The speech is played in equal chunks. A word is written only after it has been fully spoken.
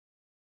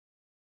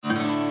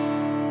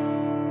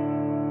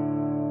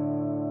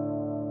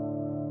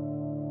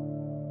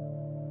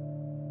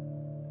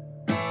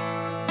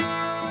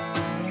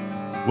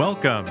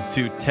Welcome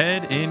to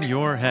TED in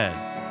Your Head,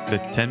 the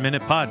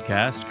 10-minute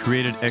podcast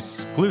created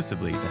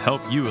exclusively to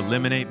help you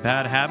eliminate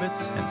bad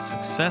habits and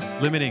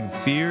success-limiting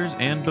fears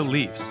and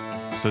beliefs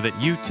so that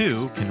you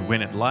too can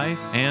win at life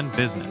and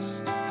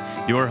business.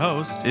 Your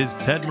host is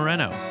Ted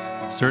Moreno,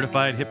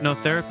 certified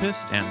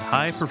hypnotherapist and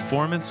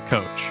high-performance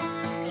coach.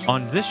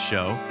 On this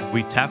show,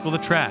 we tackle the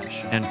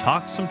trash and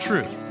talk some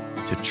truth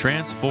to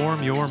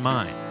transform your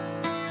mind.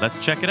 Let's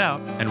check it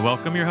out and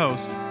welcome your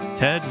host,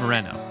 Ted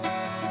Moreno.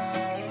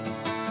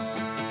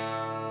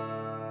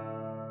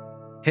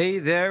 Hey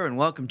there, and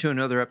welcome to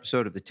another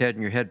episode of the TED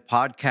in Your Head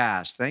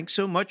podcast. Thanks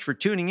so much for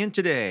tuning in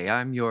today.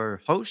 I'm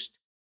your host,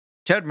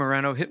 Ted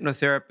Moreno,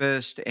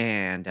 hypnotherapist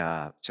and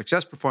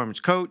success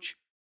performance coach.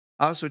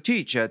 I also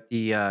teach at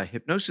the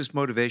Hypnosis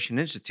Motivation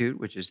Institute,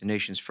 which is the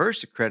nation's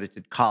first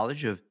accredited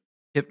college of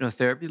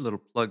hypnotherapy. A little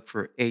plug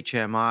for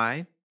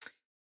HMI.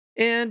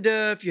 And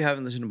if you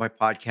haven't listened to my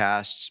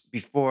podcasts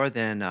before,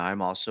 then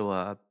I'm also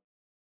a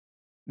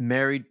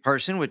married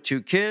person with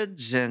 2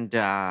 kids, and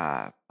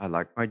I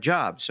like my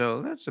job.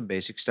 So that's the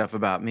basic stuff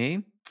about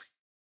me.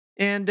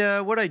 And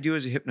what I do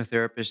as a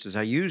hypnotherapist is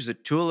I use the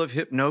tool of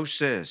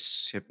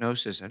hypnosis.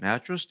 Hypnosis, a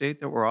natural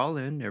state that we're all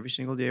in every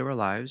single day of our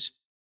lives,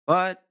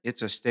 but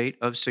it's a state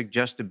of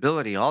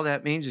suggestibility. All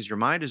that means is your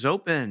mind is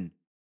open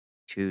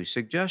to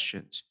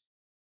suggestions.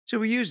 So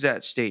we use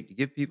that state to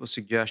give people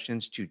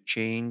suggestions to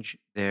change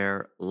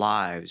their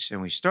lives.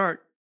 And we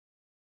start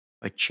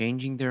by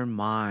changing their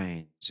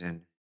minds.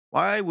 And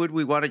why would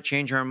we want to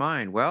change our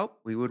mind? Well,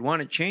 we would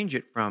want to change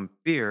it from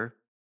fear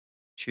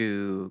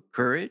to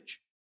courage,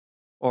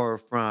 or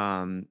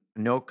from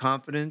no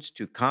confidence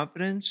to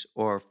confidence,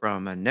 or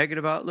from a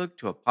negative outlook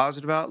to a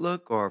positive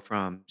outlook, or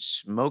from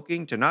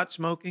smoking to not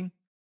smoking.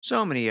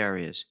 So many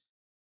areas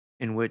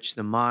in which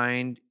the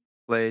mind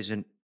plays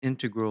an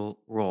integral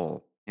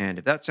role. And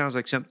if that sounds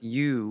like something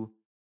you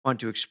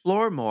want to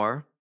explore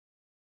more,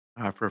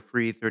 for a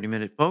free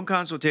 30-minute phone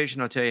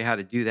consultation, I'll tell you how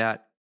to do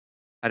that,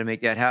 how to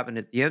make that happen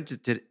at the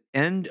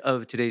end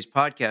of today's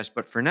podcast.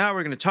 But for now,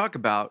 we're going to talk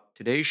about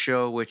today's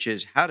show, which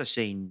is how to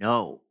say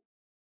no.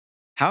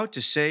 How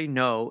to say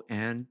no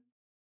and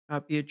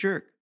not be a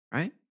jerk,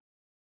 right?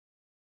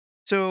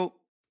 So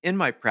in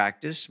my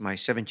practice, my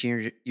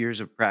 17 years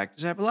of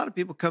practice, I have a lot of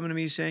people coming to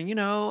me saying,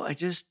 I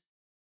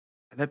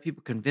let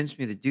people convince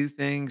me to do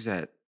things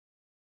that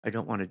I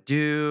don't want to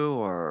do,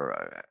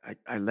 or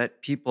I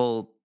let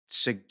people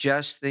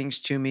suggest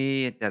things to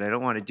me that I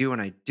don't want to do,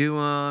 and I do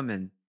them.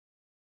 And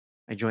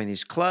I join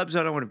these clubs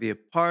I don't want to be a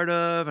part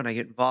of, and I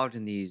get involved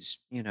in these,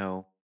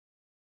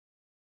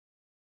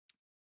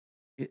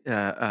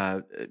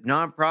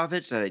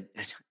 nonprofits that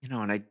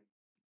and I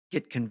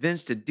get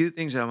convinced to do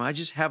things that I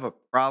just have a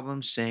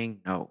problem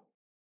saying no.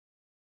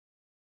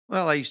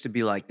 Well, I used to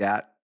be like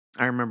that.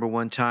 I remember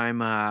one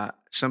time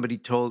somebody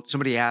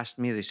asked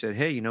me, they said,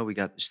 "Hey, we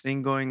got this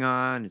thing going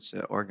on. It's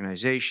an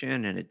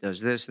organization and it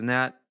does this and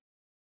that.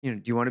 Do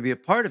you want to be a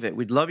part of it?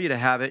 We'd love you to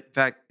have it." In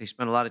fact, they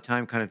spent a lot of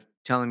time kind of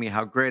telling me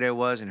how great I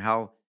was and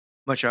how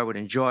much I would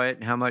enjoy it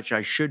and how much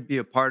I should be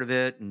a part of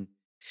it. And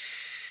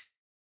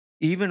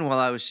even while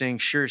I was saying,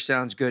 "Sure,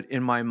 sounds good,"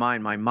 in my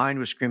mind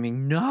was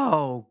screaming,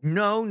 "No,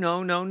 no,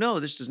 no, no, no.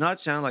 This does not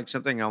sound like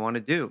something I want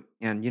to do."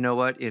 And you know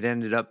what? It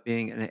ended up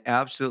being an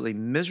absolutely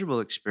miserable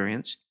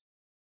experience.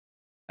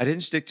 I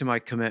didn't stick to my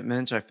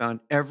commitments. I found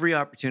every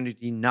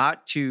opportunity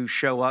not to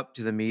show up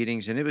to the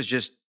meetings, and it was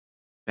just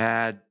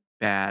bad,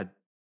 bad,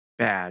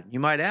 bad. You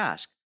might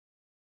ask,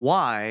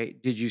 why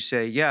did you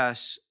say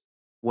yes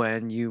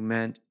when you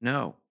meant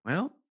no?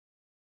 Well,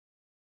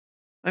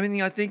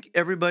 I think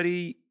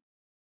everybody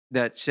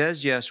that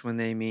says yes when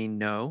they mean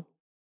no,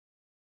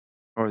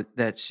 or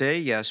that say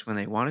yes when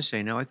they want to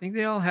say no, I think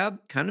they all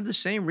have kind of the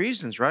same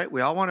reasons, right? We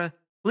all want to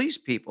please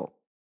people,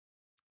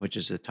 which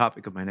is the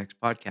topic of my next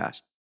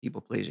podcast,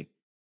 people pleasing.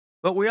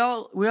 But we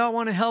all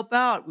want to help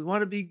out. We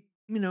want to be,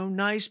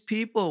 nice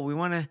people. We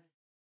want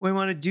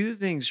to do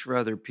things for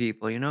other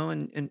people,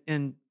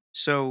 and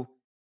so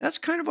that's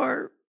kind of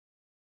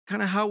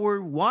how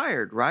we're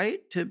wired,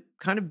 right? To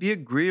kind of be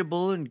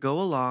agreeable and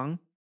go along.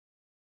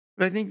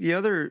 But I think the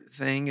other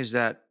thing is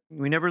that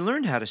we never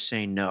learned how to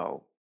say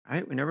no,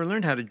 right? We never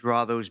learned how to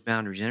draw those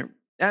boundaries. And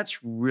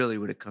that's really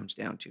what it comes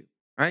down to,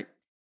 right?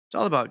 It's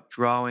all about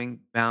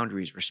drawing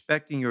boundaries,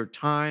 respecting your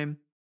time,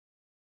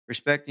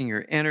 respecting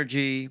your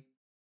energy,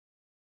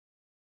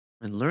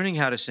 and learning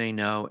how to say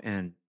no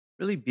and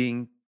really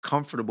being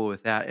comfortable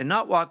with that and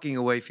not walking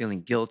away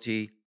feeling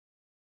guilty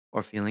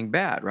or feeling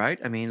bad, right?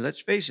 I mean,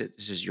 let's face it,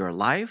 this is your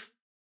life,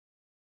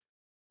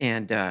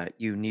 and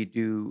you need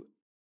to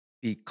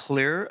be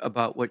clear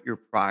about what your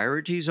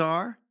priorities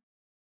are.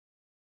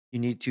 You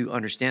need to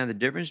understand the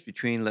difference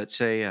between, let's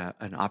say,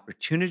 an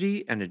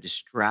opportunity and a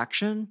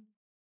distraction.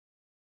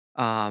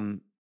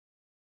 Um,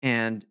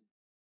 and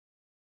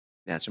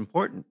that's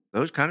important.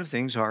 Those kind of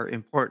things are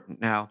important.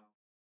 Now,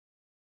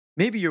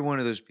 maybe you're one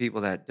of those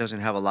people that doesn't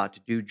have a lot to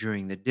do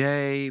during the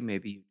day.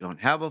 Maybe you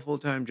don't have a full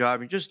time job.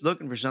 You're just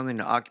looking for something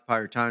to occupy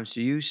your time. So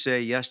you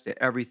say yes to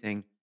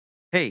everything.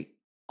 Hey,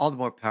 all the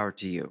more power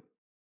to you,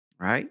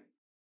 right?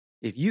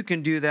 if you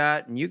can do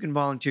that and you can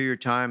volunteer your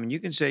time and you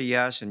can say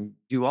yes and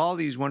do all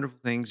these wonderful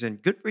things,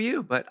 and good for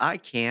you, but I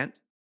can't.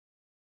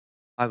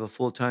 I have a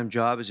full-time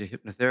job as a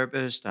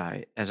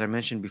hypnotherapist. As I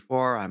mentioned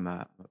before, I'm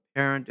a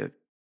parent of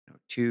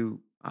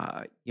two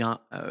young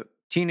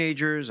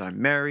teenagers.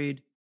 I'm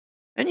married,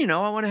 and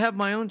I want to have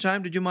my own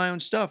time to do my own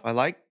stuff. I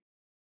like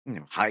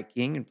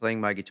hiking and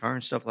playing my guitar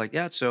and stuff like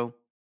that. So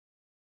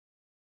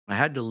I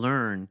had to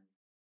learn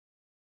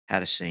how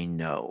to say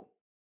no.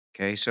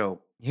 Okay,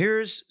 so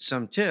here's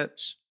some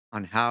tips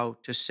on how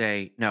to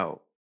say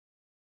no.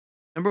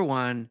 Number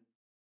one,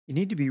 you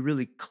need to be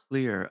really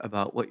clear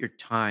about what your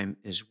time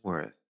is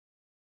worth.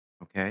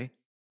 Okay,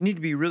 you need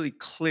to be really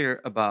clear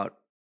about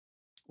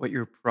what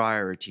your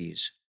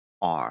priorities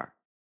are.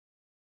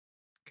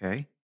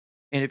 Okay.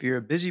 And if you're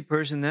a busy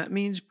person, that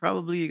means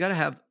probably you got to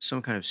have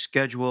some kind of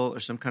schedule or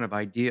some kind of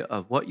idea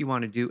of what you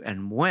want to do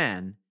and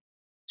when,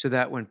 so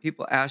that when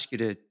people ask you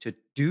to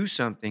do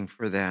something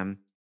for them,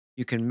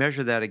 you can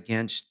measure that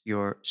against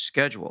your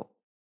schedule.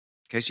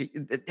 Okay. So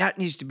that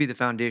needs to be the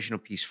foundational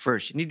piece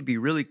first. You need to be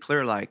really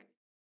clear like,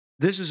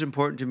 this is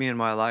important to me in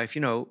my life.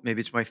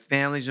 Maybe it's my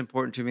family's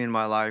important to me in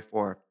my life,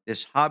 or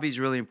this hobby is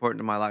really important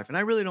to my life. And I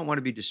really don't want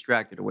to be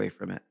distracted away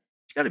from it.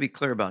 You got to be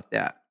clear about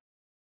that.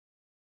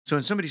 So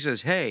when somebody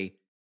says, "Hey,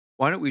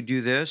 why don't we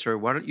do this?" or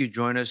 "Why don't you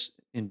join us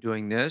in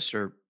doing this?"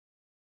 or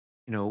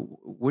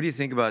 "What do you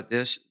think about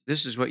this?"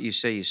 This is what you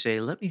say. You say,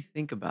 "Let me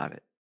think about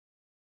it.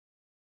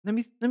 Let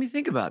me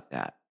think about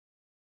that."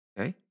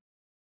 Okay,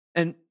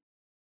 and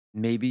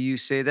maybe you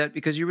say that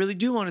because you really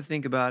do want to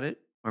think about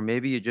it, or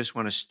maybe you just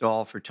want to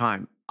stall for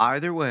time.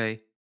 Either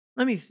way,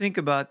 let me think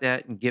about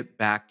that and get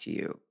back to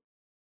you.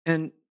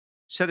 And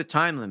set a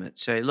time limit.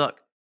 Say,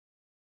 "Look,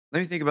 let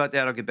me think about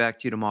that. I'll get back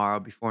to you tomorrow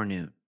before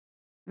noon."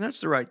 And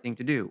that's the right thing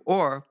to do.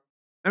 Or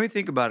let me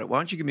think about it. Why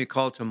don't you give me a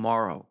call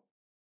tomorrow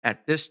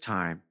at this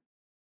time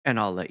and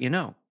I'll let you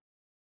know.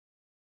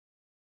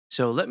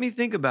 So let me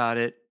think about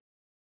it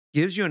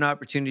gives you an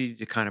opportunity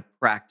to kind of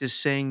practice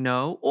saying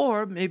no,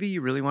 or maybe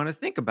you really want to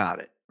think about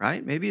it,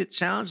 right? Maybe it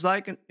sounds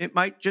like it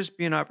might just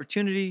be an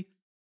opportunity.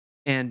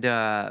 And,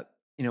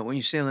 when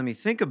you say, let me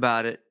think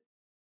about it,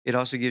 it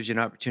also gives you an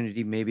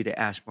opportunity maybe to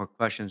ask more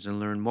questions and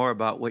learn more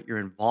about what your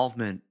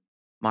involvement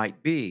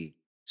might be.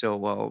 So,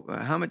 well,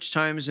 how much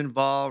time is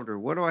involved, or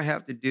what do I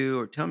have to do,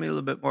 or tell me a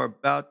little bit more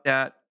about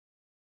that.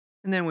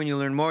 And then when you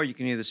learn more, you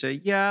can either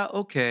say, yeah,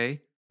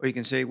 okay, or you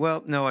can say,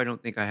 well, no, I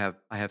don't think I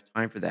have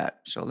time for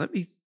that. So let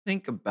me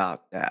think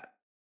about that.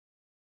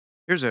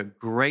 Here's a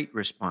great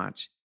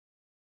response.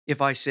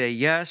 If I say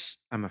yes,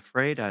 I'm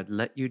afraid I'd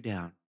let you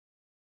down.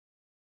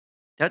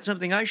 That's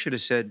something I should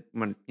have said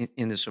when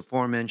in this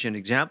aforementioned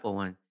example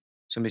when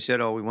somebody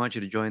said, "Oh, we want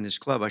you to join this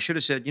club." I should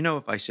have said,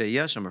 if I say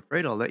yes, I'm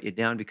afraid I'll let you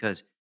down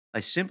because I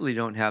simply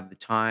don't have the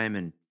time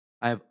and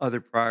I have other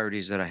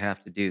priorities that I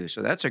have to do."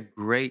 So that's a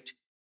great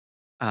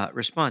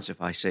response. If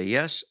I say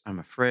yes, I'm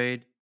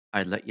afraid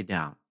I'd let you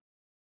down.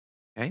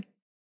 Okay.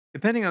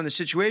 Depending on the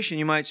situation,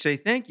 you might say,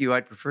 "Thank you.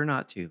 I'd prefer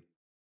not to."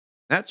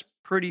 That's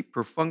pretty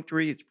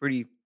perfunctory. It's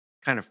pretty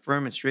kind of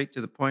firm and straight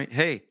to the point.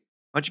 "Hey,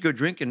 why don't you go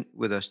drinking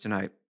with us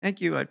tonight?" "Thank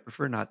you. I'd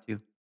prefer not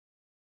to."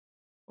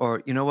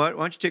 Or, "You know what?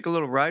 Why don't you take a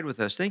little ride with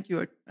us?" "Thank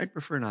you. I'd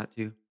prefer not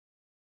to."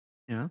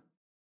 You know,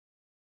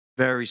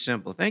 very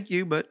simple. "Thank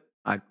you, but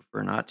I'd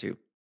prefer not to."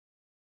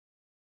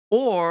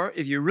 Or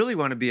if you really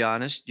want to be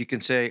honest, you can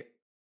say,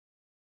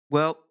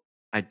 "Well,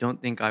 I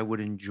don't think I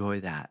would enjoy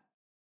that.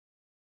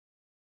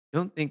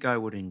 Don't think I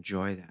would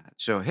enjoy that."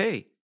 So,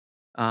 hey,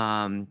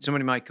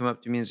 somebody might come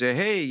up to me and say,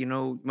 "Hey, you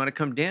want to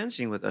come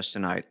dancing with us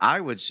tonight?"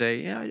 I would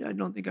say, "Yeah, I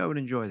don't think I would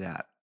enjoy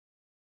that,"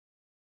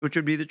 which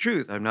would be the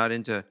truth. I'm not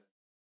into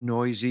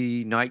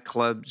noisy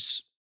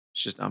nightclubs.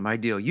 It's just not my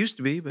deal. Used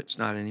to be, but it's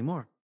not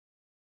anymore.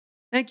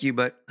 "Thank you,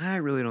 but I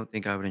really don't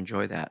think I would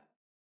enjoy that."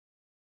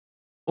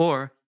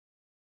 Or,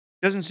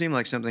 "Doesn't seem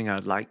like something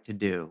I'd like to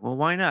do." "Well,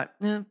 why not?"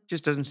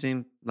 Just doesn't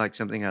seem like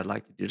something I'd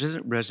like to do. It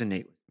doesn't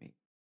resonate with me.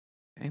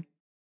 Okay.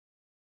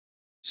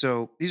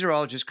 So these are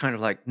all just kind of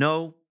like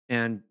no,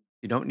 and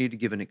you don't need to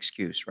give an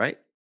excuse, right?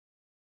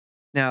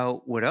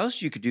 Now, what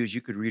else you could do is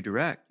you could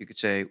redirect. You could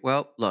say,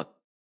 "Well, look,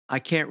 I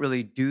can't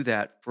really do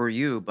that for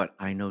you, but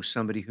I know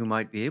somebody who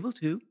might be able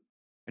to.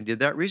 I did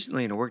that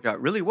recently and it worked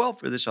out really well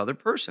for this other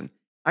person.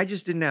 I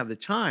just didn't have the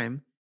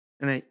time."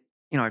 And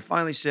I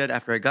finally said,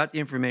 after I got the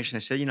information, I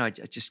said, "I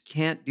just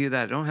can't do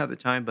that. I don't have the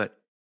time,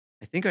 but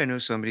I think I know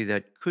somebody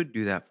that could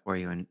do that for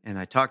you." And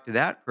I talked to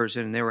that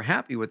person and they were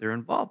happy with their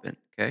involvement.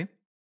 Okay.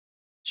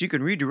 So you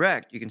can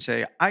redirect. You can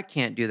say, "I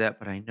can't do that,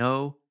 but I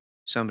know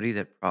somebody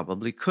that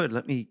probably could.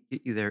 Let me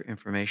get you their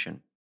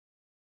information."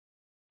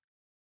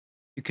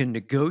 You can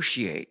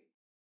negotiate.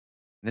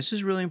 And this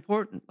is really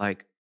important.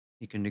 Like,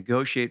 you can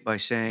negotiate by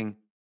saying,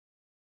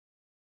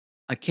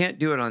 "I can't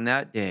do it on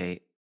that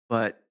day,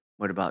 but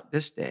what about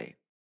this day?"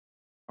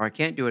 Or, "I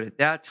can't do it at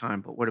that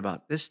time, but what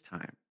about this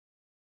time?"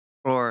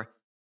 Or,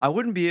 "I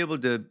wouldn't be able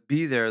to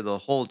be there the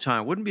whole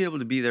time. Wouldn't be able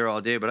to be there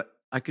all day, but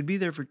I could be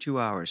there for 2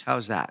 hours.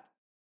 How's that?"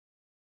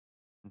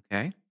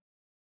 Okay.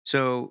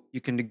 So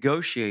you can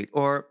negotiate,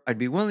 or I'd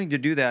be willing to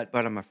do that,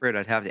 but I'm afraid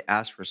I'd have to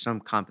ask for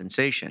some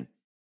compensation.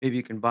 Maybe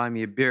you can buy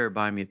me a beer,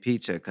 buy me a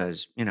pizza,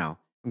 because I'm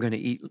going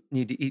to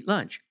need to eat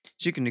lunch.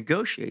 So you can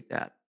negotiate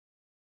that.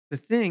 The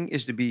thing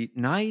is to be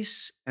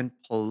nice and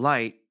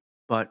polite,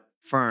 but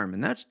firm,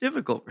 and that's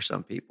difficult for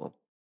some people.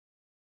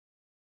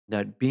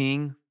 That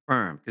being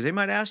firm, because they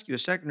might ask you a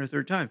second or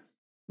third time.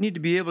 You need to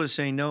be able to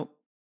say no.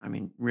 I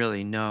mean,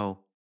 really, no.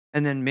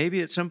 And then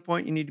maybe at some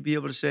point you need to be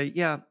able to say,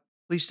 yeah,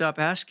 please stop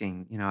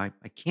asking. I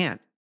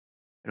can't.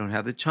 I don't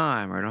have the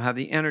time, or I don't have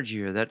the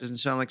energy, or that doesn't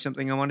sound like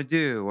something I want to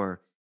do,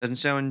 or doesn't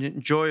sound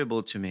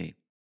enjoyable to me.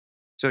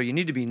 So you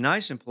need to be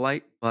nice and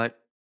polite, but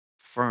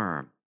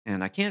firm.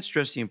 And I can't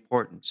stress the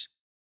importance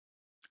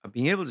of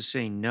being able to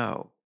say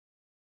no,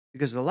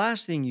 because the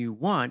last thing you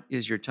want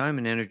is your time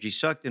and energy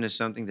sucked into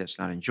something that's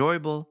not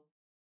enjoyable,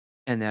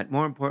 and that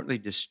more importantly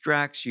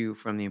distracts you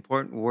from the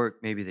important work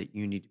maybe that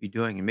you need to be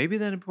doing. And maybe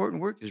that important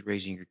work is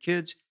raising your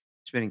kids,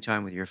 spending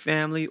time with your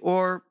family,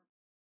 or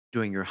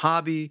doing your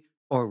hobby,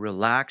 or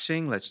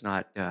relaxing. Let's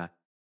not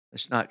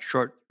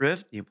short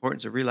thrift the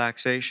importance of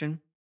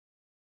relaxation.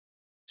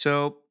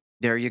 So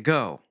there you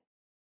go.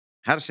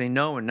 How to say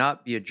no and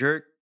not be a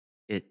jerk.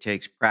 It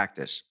takes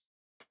practice.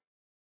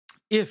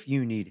 If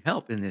you need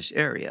help in this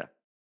area,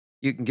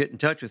 you can get in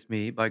touch with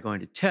me by going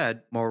to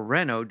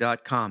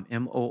tedmoreno.com,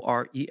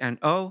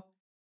 Moreno.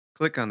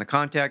 Click on the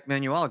contact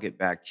menu. I'll get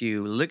back to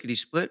you lickety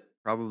split,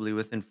 probably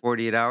within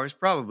 48 hours,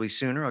 probably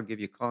sooner. I'll give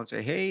you a call and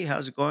say, hey,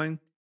 how's it going?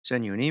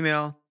 Send you an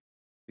email.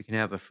 We can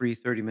have a free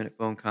 30-minute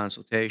phone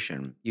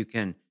consultation. You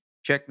can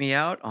check me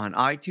out on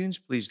iTunes.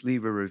 Please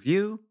leave a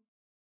review.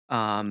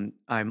 I'm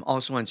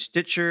also on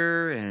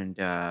Stitcher and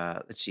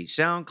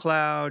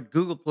SoundCloud,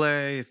 Google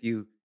Play. If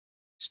you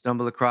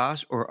stumble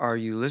across, or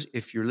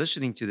if you're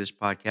listening to this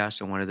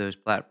podcast on one of those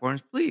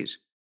platforms, please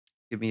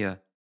give me a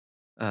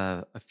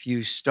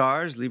few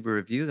stars, leave a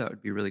review. That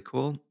would be really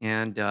cool.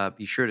 And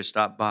be sure to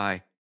stop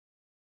by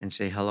and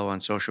say hello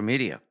on social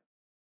media.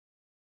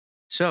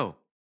 So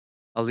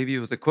I'll leave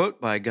you with a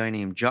quote by a guy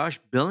named Josh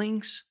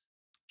Billings.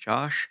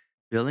 Josh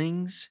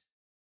Billings.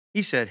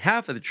 He said,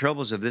 half of the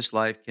troubles of this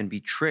life can be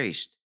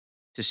traced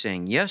to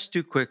saying yes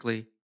too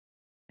quickly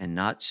and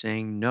not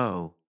saying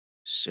no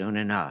soon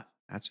enough.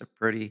 That's a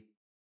pretty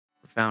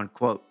profound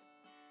quote.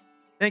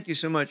 Thank you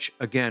so much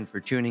again for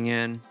tuning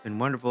in. It's been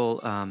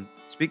wonderful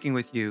speaking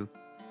with you.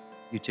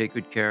 You take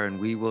good care, and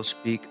we will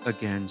speak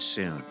again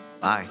soon.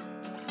 Bye.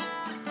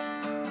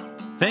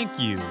 Thank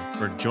you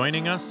for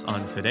joining us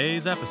on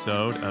today's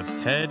episode of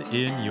TED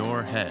in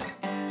Your Head.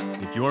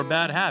 If your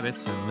bad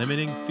habits and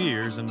limiting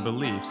fears and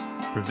beliefs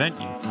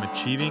prevent you from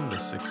achieving the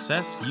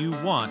success you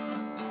want,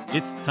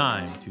 it's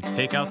time to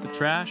take out the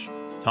trash,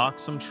 talk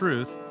some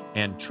truth,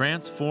 and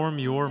transform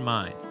your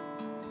mind.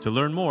 To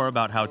learn more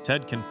about how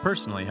TED can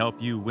personally help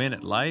you win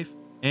at life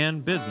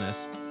and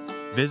business,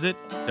 visit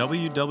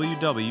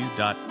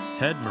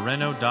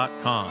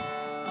www.tedmoreno.com.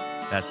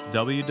 That's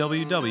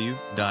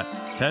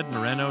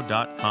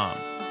www.tedmoreno.com.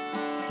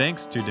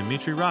 Thanks to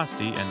Dimitri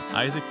Rosti and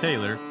Isaac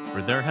Taylor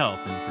for their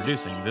help in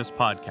producing this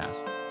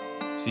podcast.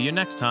 See you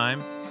next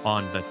time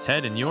on the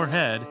TED in Your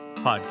Head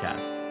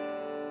podcast.